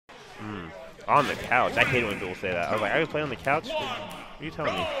On the couch. I hate when people say that. I was like, I was playing on the couch? What are you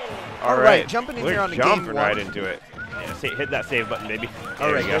telling me? All right, jumping in We're here on the game jumping right one. into it. Yeah, hit that save button, baby.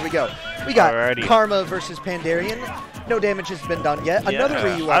 All right, there we go. We got Alrighty. Karma versus Pandarian. No damage has been done yet. Another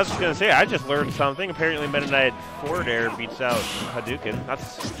Ryu. I was just going to say, I just learned something. Apparently, Meta Knight forward air beats out Hadouken.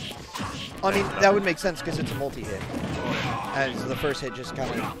 I mean, that would make sense because it's a multi-hit. And so the first hit just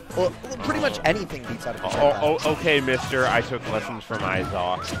kind of, well, pretty much anything beats out a projectile. Okay, mister. I took lessons from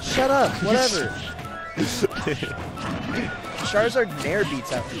Izaw. Shut up. Whatever. Charizard Nair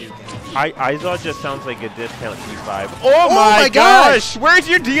beats out Hadouken. Izaw just sounds like a discount T5. Oh my gosh! Where's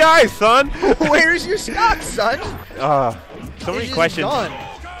your DI, son? Where's your stock, son? So many questions. Gone.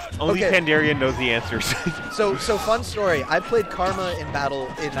 Only Pandarian knows the answers. So fun story. I played Karma in battle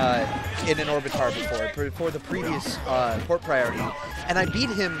in an Orbitar before the previous port priority, and I beat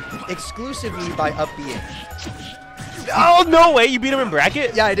him exclusively by up Bing. Oh, no way! You beat him in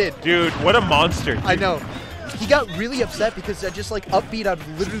bracket? Yeah, I did. Dude, what a monster. Dude. I know. He got really upset because I just like upbeat out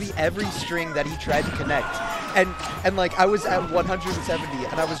of literally every string that he tried to connect. And like I was at 170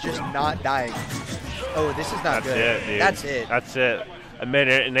 and I was just not dying. Oh, this is not good. That's it, dude. That's it. That's it. A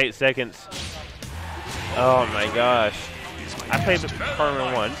minute and 8 seconds. Oh my gosh. I played the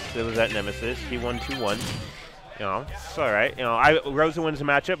Karma once. It was at Nemesis. He won 2-1. You know, it's all right. You know, Rosa wins the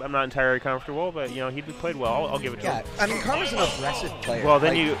matchup. I'm not entirely comfortable, but you know, he played well. I'll give it to him. Yeah, I mean, Karma's an aggressive player. Well,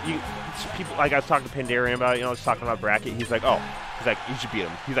 then like, people like I was talking to Pandarian about. You know, I was talking about bracket. He's like, you should beat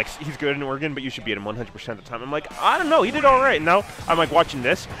him. He's like, he's good in Oregon, but you should beat him 100% of the time. I'm like, I don't know. He did all right. And now I'm like watching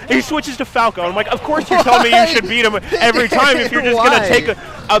this. And he switches to Falco. I'm like, of course you're telling me you should beat him every time. If you're just gonna take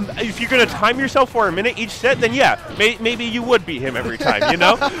if you're gonna time yourself for a minute each set, then yeah, maybe you would beat him every time. You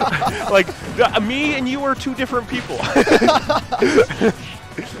know, like me and you are two different people.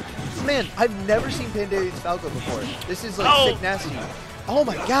 Man, I've never seen Pandarian's Falco before. This is like sick nasty. Oh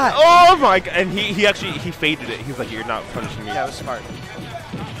my god. Oh my god. And he actually faded it. He's like, you're not punishing me. That was smart.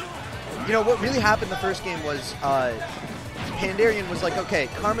 You know, what really happened the first game was Pandarian was like, okay,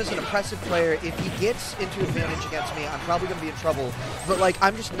 Karma's an oppressive player. If he gets into advantage against me, I'm probably going to be in trouble. But, like,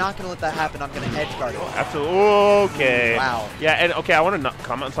 I'm just not going to let that happen. I'm going to edge guard it. Absolutely. Okay. Wow. Yeah, and okay, I want to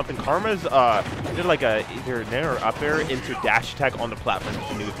comment on something. Karma's did like a either nair or up air into dash attack on the platform if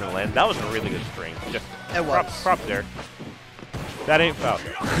he knew he was going to land. That was a really good string. Just props there. That ain't foul.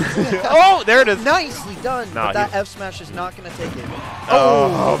 Oh, there it is. Nicely done. Nah, but that F smash is not going to take it.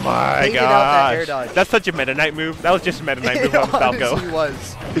 Oh my gosh. That air dodge. That's such a Meta Knight move. That was just a Meta Knight move on Falco. It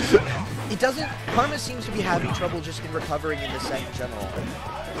was. It doesn't. Karma seems to be having trouble just in recovering in this set in general.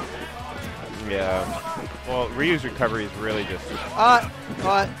 Yeah. Well, Ryu's recovery is really just. I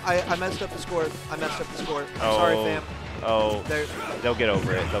messed up the score. Oh. Sorry, fam. Oh, they'll get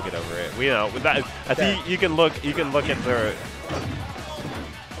over it. They'll get over it. We know. With that, I think you can look. You can look at the.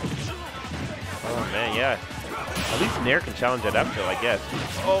 Oh man, yeah. At least Nair can challenge that up tilt, I guess.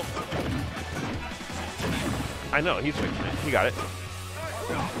 Oh. I know he's fixing it. He got it.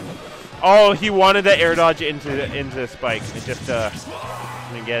 Oh, he wanted the air dodge into Spike. It just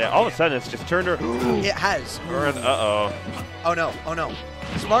didn't get it. All of a sudden, it's just turned her. It has. Uh-oh. Oh no. Oh no.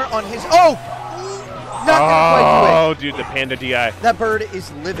 Smart on his. Oh. Not gonna quite do it. Oh, dude, the Panda DI. That bird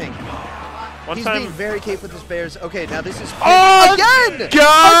is living. He's being very capable with his bears. Okay, now this is again.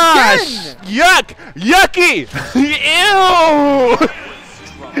 Gosh! Again! Yuck! Yucky! Ew!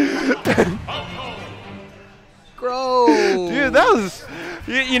 Gross. Dude, that was.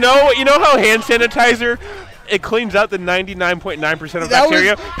 You know how hand sanitizer. It cleans out the 99.9% of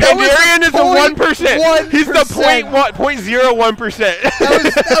bacteria. Pandarian is the 1%. He's the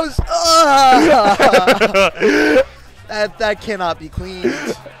 0.01%. That cannot be cleaned.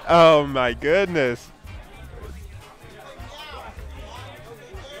 Oh my goodness.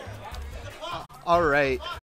 All right.